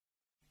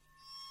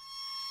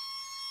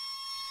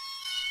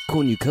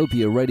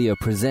Cornucopia Radio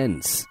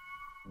presents.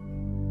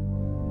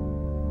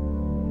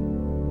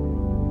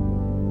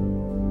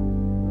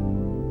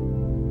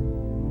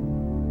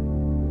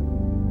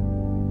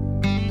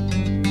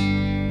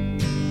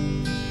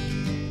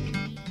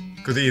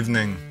 Good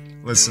evening,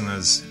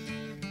 listeners.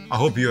 I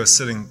hope you are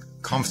sitting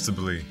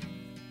comfortably.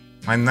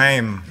 My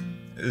name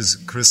is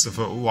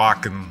Christopher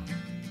Walken,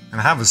 and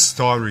I have a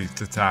story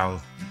to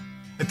tell.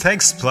 It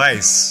takes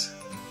place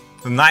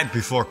the night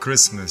before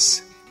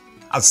Christmas,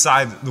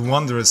 outside the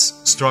wondrous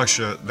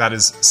structure that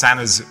is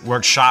Santa's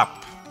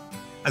workshop.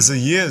 As a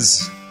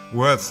year's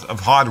worth of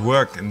hard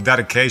work and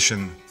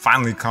dedication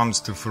finally comes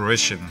to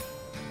fruition.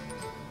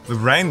 The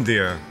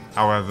reindeer,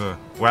 however,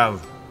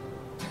 well,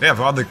 they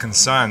have other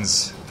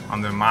concerns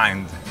on their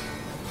mind.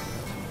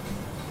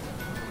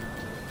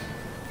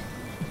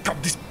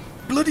 God, this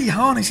bloody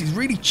harness is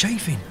really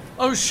chafing.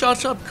 Oh,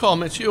 shut up,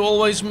 Comet. You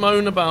always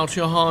moan about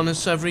your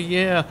harness every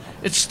year.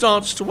 It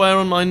starts to wear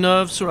on my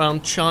nerves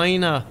around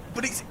China.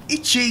 But it's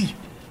itchy.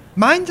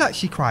 Mine's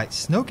actually quite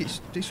snug.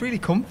 It's really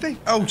comfy.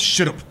 Oh,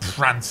 shut up,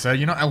 Prancer.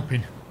 You're not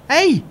helping.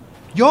 Hey,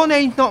 your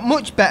name's not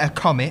much better,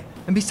 Comet.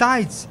 And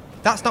besides,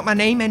 that's not my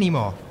name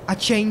anymore. I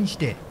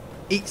changed it.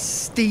 It's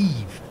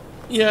Steve.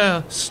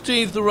 Yeah,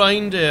 Steve the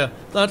reindeer.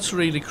 That's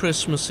really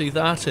Christmassy,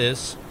 that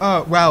is.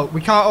 Oh, well, we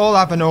can't all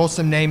have an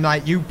awesome name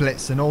like you,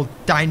 Blitzen, all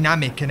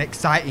dynamic and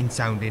exciting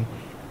sounding.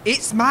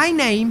 It's my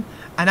name,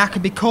 and I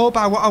can be called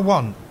by what I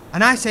want.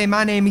 And I say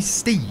my name is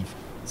Steve.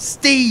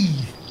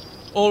 Steve!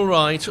 All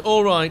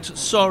right.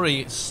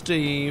 Sorry,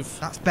 Steve.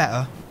 That's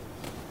better.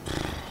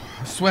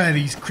 I swear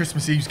these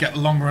Christmas Eves get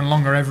longer and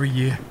longer every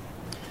year.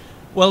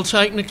 Well,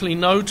 technically,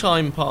 no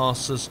time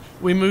passes.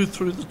 We move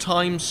through the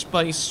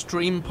time-space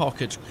stream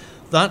pocket.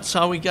 That's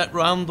how we get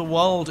round the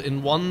world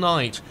in one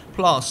night.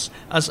 Plus,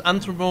 as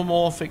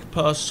anthropomorphic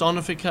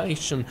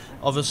personification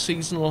of a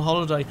seasonal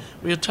holiday,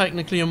 we are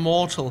technically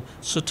immortal,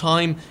 so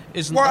time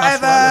isn't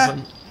that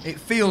relevant. It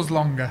feels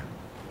longer.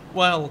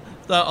 Well,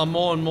 there are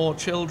more and more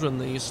children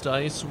these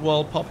days,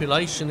 world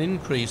population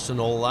increase and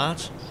all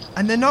that.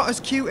 And they're not as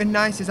cute and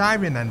nice as I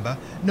remember.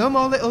 No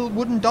more little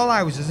wooden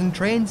dollhouses and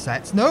train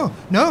sets. No.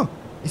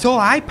 It's all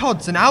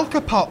iPods and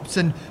Alka-Pops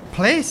and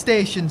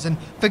PlayStations, and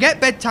forget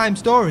bedtime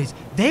stories.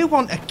 They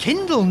want a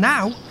Kindle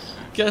now.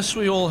 Guess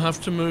we all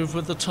have to move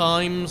with the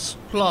times.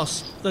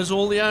 Plus, there's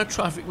all the air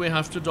traffic we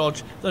have to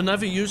dodge. There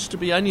never used to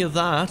be any of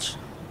that.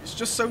 It's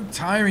just so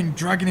tiring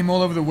dragging him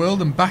all over the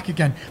world and back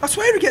again. I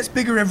swear he gets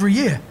bigger every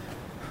year.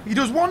 He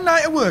does one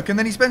night of work and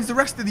then he spends the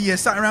rest of the year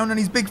sat around on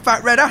his big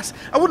fat red ass.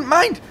 I wouldn't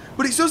mind,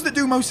 but it's us that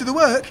do most of the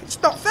work.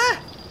 It's not fair.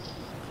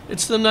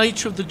 It's the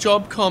nature of the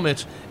job,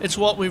 Comet. It's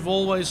what we've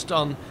always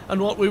done,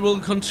 and what we will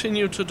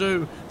continue to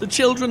do. The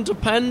children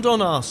depend on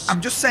us.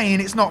 I'm just saying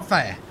it's not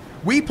fair.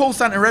 We pull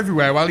Santa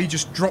everywhere while he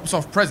just drops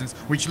off presents,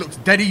 which looks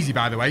dead easy,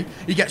 by the way.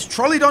 He gets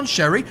trolleyed on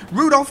sherry,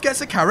 Rudolph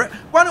gets a carrot.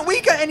 Why don't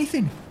we get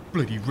anything?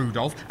 Bloody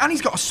Rudolph. And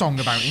he's got a song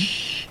about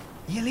him.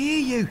 He'll hear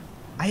you.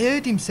 I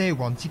heard him say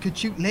once he could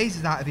shoot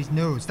lasers out of his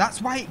nose.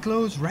 That's why it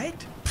glows red.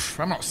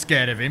 I'm not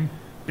scared of him.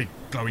 Big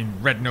glowing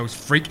red-nosed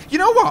freak. You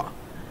know what?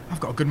 I've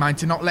got a good mind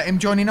to not let him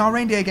join in our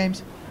reindeer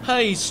games.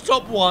 Hey,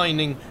 stop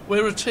whining.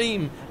 We're a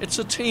team. It's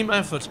a team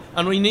effort,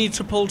 and we need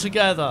to pull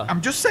together.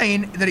 I'm just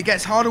saying that it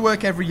gets harder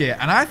work every year,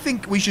 and I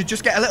think we should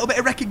just get a little bit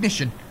of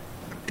recognition.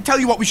 Tell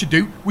you what we should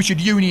do. We should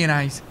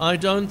unionise. I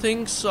don't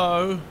think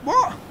so.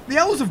 What? The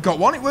elves have got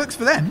one. It works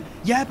for them.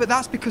 Yeah, but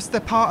that's because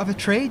they're part of a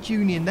trade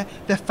union.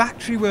 They're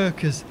factory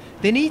workers.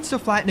 They need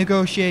stuff like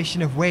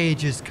negotiation of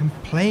wages,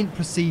 complaint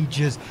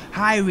procedures,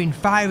 hiring,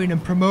 firing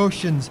and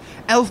promotions,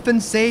 elf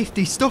and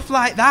safety, stuff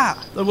like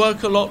that. They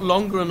work a lot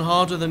longer and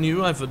harder than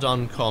you ever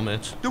done,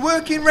 Comet. The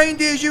working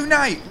reindeers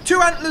unite.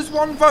 2 antlers,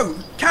 1 vote.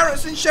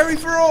 Carrots and sherry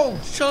for all.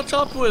 Shut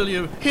up, will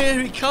you?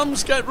 Here he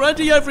comes. Get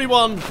ready,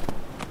 everyone.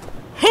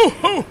 Ho,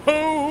 ho,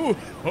 ho!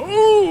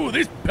 Oh,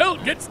 this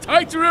belt gets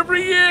tighter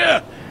every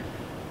year.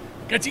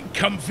 Getting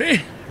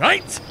comfy,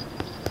 right?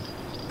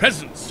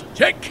 Presents,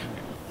 check.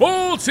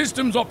 All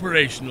systems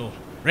operational.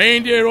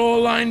 Reindeer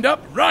all lined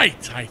up.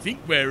 Right, I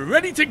think we're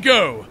ready to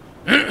go.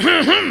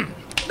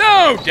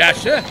 Now,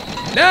 Dasher.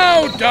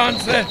 Now,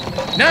 Dancer.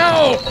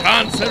 Now,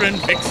 Prancer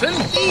and Vixen.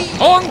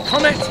 On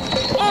Comet.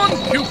 On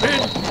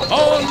Cupid.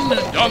 On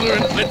Donner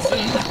and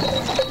Blitzen.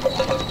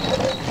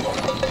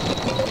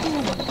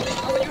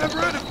 Haven't you ever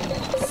heard of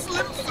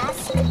Slim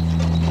Fast?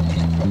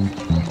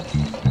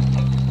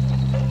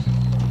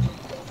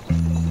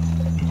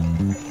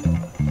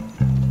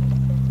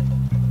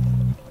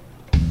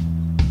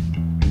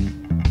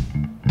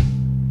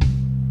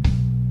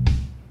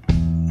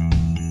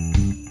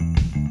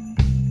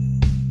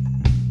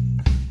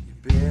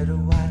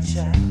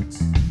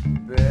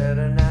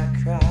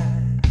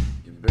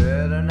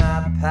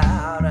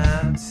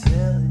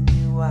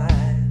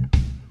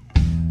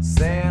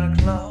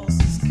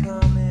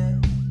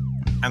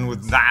 And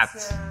with that,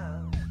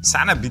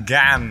 Santa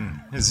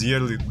began his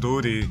yearly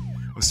duty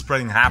of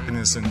spreading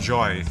happiness and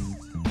joy.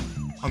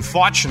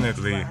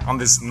 Unfortunately, on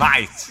this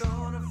night,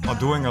 while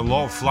doing a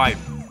low-flight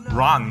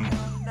run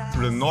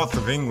through the north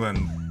of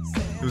England,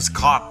 he was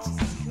caught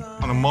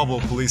on a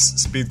mobile police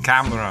speed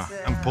camera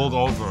and pulled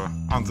over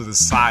onto the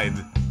side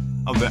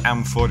of the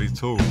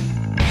M42.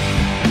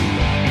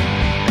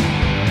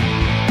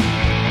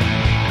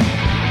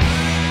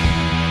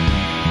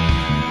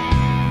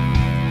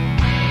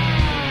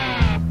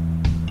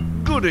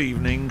 Good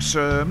evening,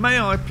 sir. May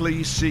I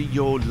please see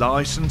your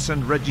licence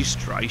and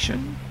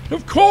registration?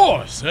 Of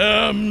course.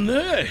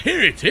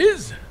 Here it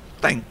is.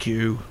 Thank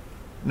you.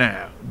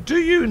 Now, do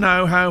you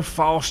know how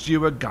fast you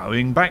were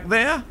going back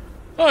there?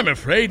 I'm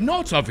afraid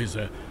not,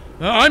 officer.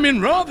 I'm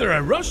in rather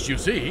a rush, you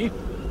see.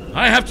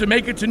 I have to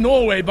make it to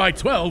Norway by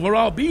 12 or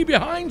I'll be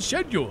behind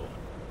schedule.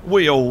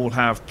 We all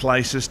have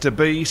places to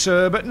be,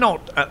 sir, but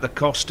not at the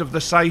cost of the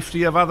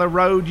safety of other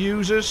road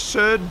users,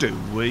 sir, do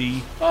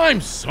we?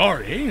 I'm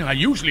sorry. I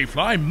usually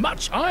fly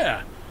much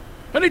higher.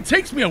 And it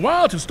takes me a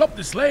while to stop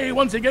the sleigh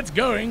once it gets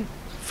going.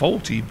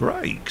 40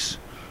 brakes?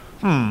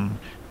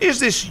 Is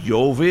this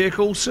your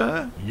vehicle,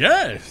 sir?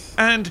 Yes.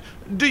 And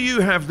do you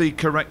have the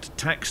correct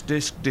tax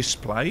disc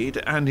displayed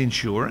and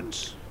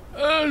insurance?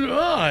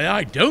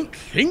 I don't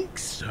think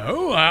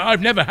so.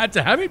 I've never had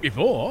to have it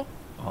before.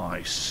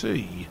 I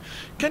see.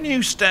 Can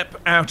you step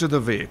out of the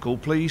vehicle,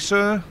 please,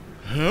 sir?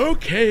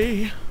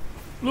 Okay.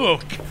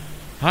 Look,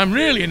 I'm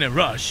really in a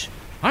rush.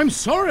 I'm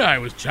sorry I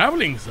was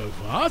travelling so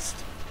fast.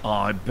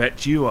 I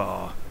bet you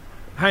are.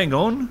 Hang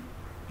on.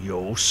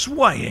 You're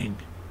swaying.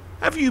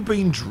 Have you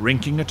been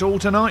drinking at all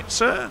tonight,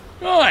 sir?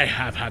 I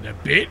have had a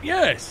bit,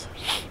 yes.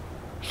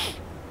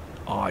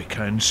 I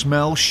can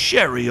smell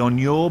sherry on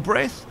your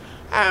breath.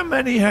 How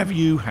many have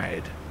you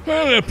had?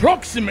 Well,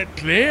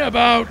 approximately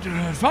about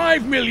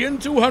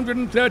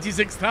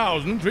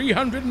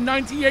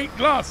 5,236,398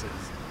 glasses.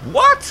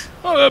 What?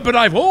 But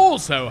I've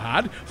also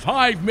had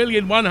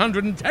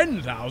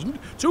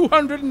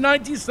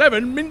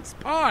 5,110,297 mince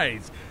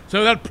pies,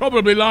 so that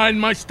probably lined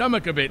my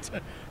stomach a bit.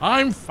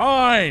 I'm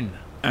fine.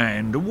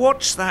 And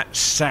what's that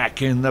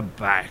sack in the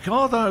back?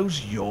 Are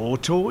those your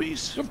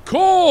toys? Of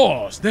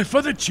course, they're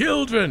for the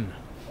children.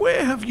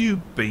 Where have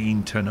you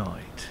been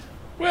tonight?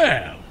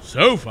 Well,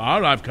 so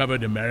far I've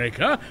covered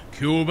America,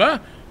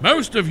 Cuba,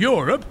 most of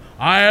Europe,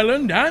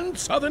 Ireland and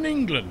southern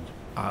England.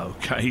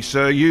 OK,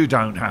 sir, you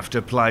don't have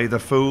to play the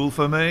fool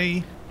for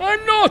me.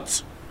 I'm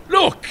not!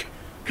 Look,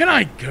 can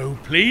I go,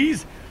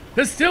 please?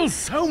 There's still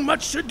so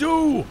much to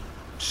do.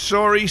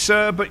 Sorry,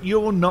 sir, but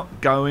you're not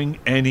going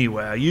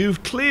anywhere.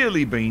 You've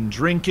clearly been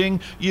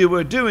drinking, you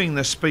were doing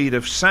the speed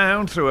of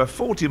sound through a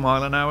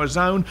 40-mile-an-hour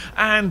zone,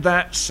 and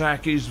that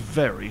sack is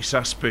very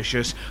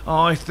suspicious.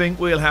 I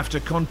think we'll have to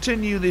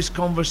continue this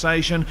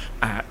conversation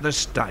at the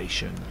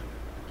station.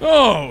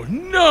 Oh,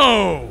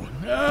 no!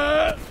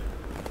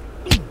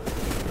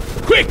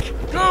 Quick!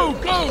 Go,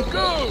 go,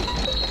 go!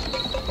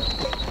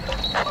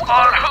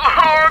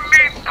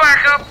 Army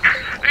backup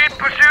in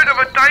pursuit of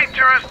a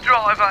dangerous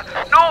driver,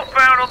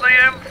 northbound on the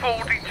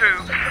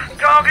M42.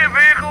 Target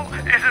vehicle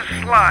is a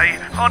sleigh.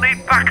 I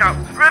need backup.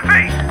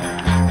 Repeat.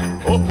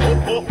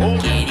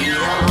 Giddy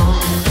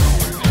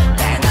on,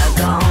 bag of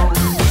gold,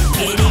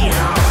 giddy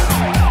on.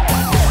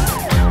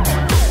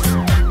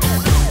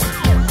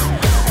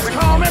 They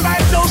call me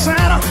back, no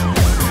Santa.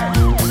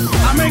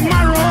 I make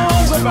my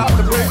runs about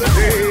the break of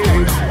day.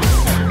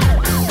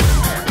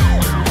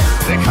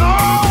 They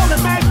call me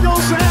back, no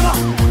Santa.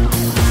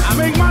 I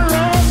make my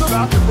runs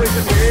about the break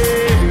of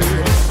day.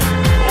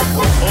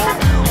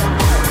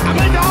 I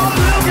make all the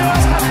little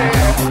girls happy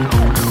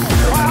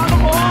while the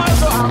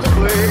boys are out to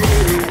play.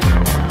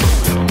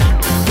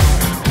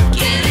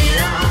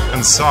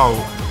 And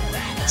so,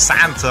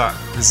 Santa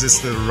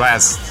resisted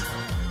arrest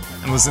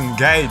and was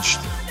engaged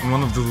in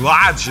one of the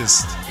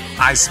largest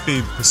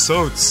high-speed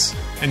pursuits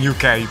in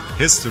UK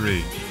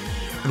history.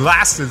 It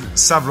lasted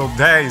several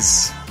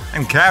days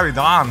and carried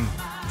on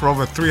for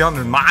over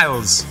 300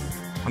 miles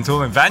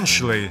until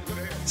eventually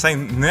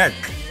St. Nick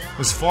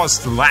was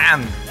forced to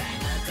land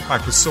by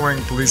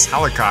pursuing police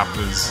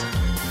helicopters.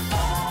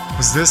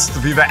 Was this to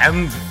be the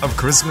end of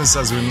Christmas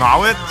as we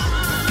know it?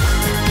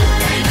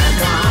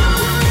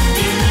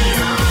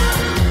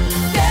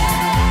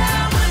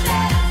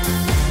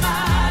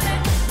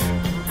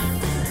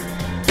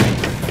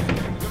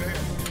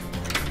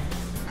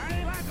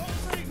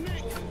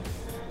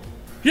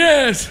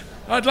 Yes,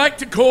 I'd like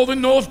to call the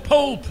North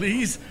Pole,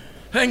 please.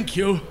 Thank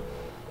you.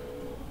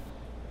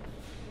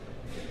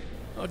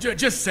 Oh,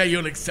 just say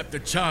you'll accept the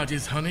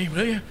charges, honey,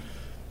 will you?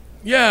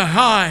 Yeah,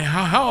 hi,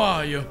 how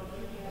are you?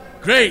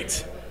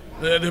 Great.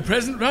 The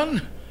present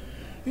run?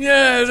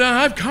 Yes,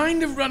 I've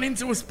kind of run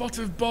into a spot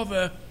of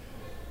bother.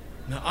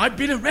 Now, I've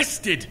been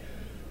arrested.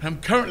 I'm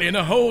currently in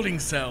a holding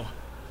cell.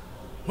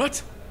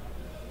 What?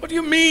 What do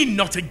you mean,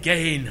 not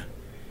again?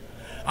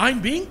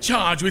 I'm being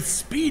charged with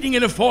speeding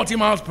in a 40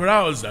 miles per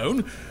hour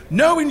zone,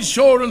 no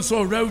insurance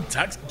or road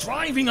tax,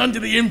 driving under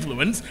the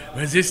influence,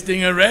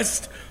 resisting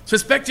arrest,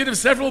 suspected of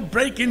several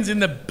break-ins in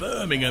the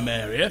Birmingham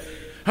area,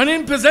 and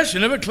in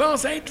possession of a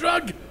Class A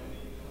drug.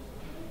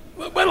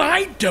 Well,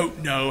 I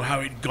don't know how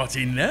it got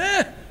in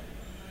there.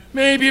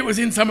 Maybe it was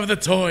in some of the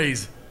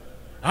toys.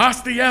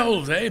 Ask the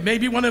elves, eh?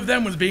 Maybe one of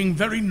them was being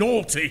very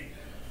naughty.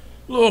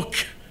 Look,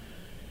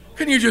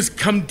 Can you just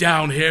come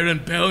down here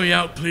and bail me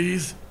out,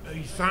 please?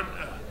 Hey,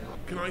 Santa,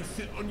 can I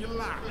sit on your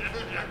lap?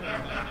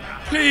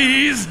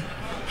 Please,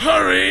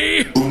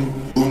 hurry!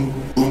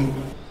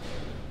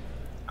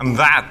 And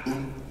that,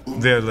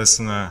 dear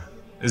listener,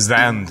 is the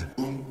end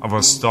of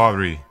our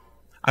story.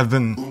 I've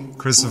been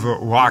Christopher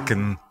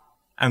Walken,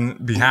 and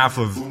on behalf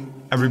of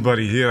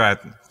everybody here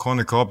at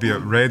Cornucopia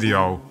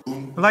Radio,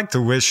 I'd like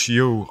to wish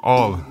you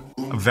all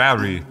a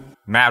very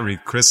Merry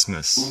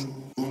Christmas.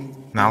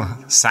 Now,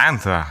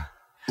 Santa,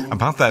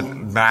 about that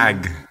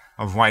bag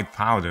of white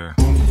powder.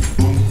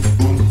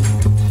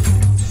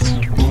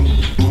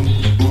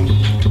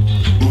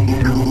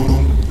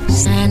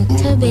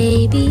 Santa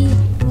baby,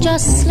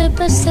 just slip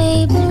a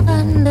sable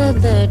under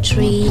the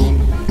tree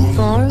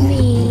for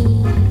me.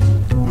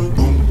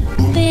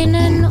 Been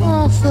an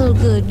awful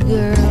good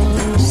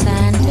girl,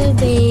 Santa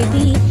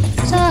baby,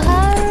 so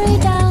hurry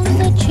down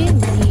the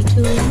chimney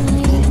tonight.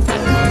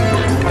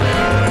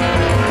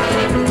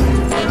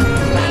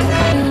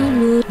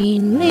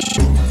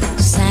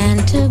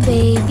 Santa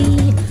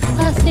baby,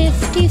 a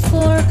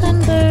 54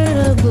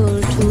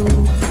 convertible to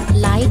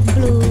light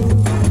blue.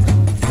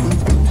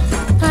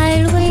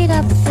 I'll wait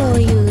up for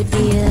you,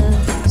 dear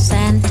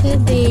Santa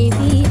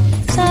baby,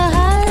 so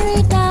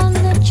hurry down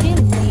the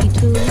chimney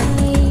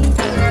tonight.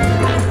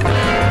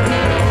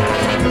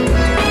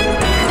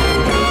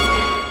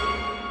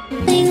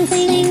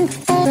 Think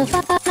for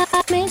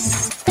the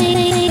miss,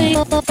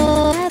 think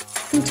for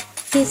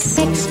this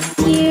next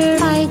year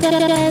I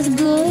got as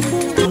good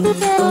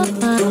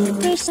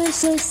Christmas.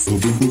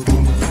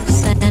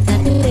 Santa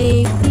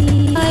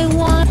baby, I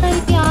want a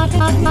yacht,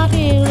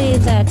 really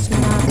that's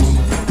not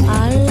a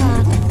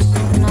lot,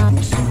 not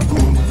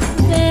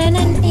been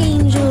an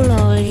angel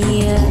all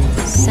year,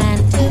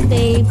 Santa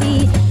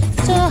baby,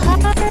 so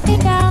hurry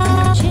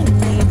down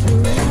chimney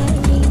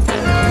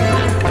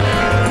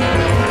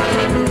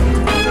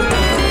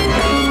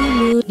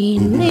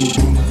tonight.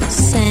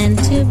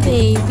 Santa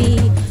baby,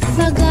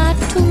 forgot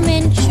to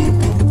mention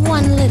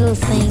one little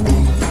thing,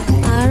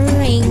 a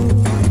ring.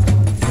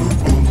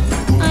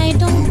 I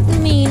don't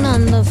mean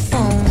on the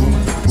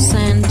phone,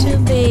 Santa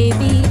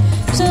baby,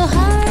 so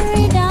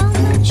hurry down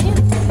the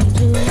chimney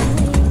tonight.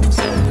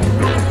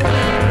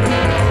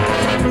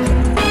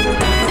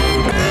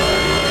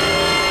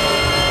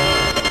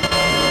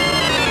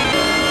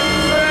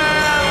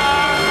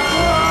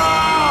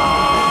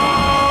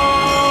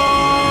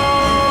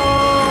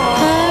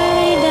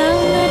 Hurry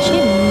down the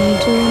chimney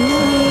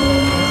tonight.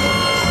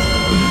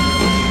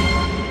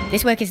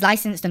 This work is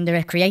licensed under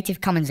a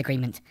Creative Commons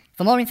agreement.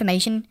 For more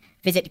information,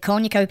 visit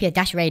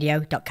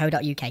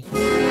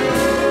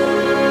cornucopia-radio.co.uk.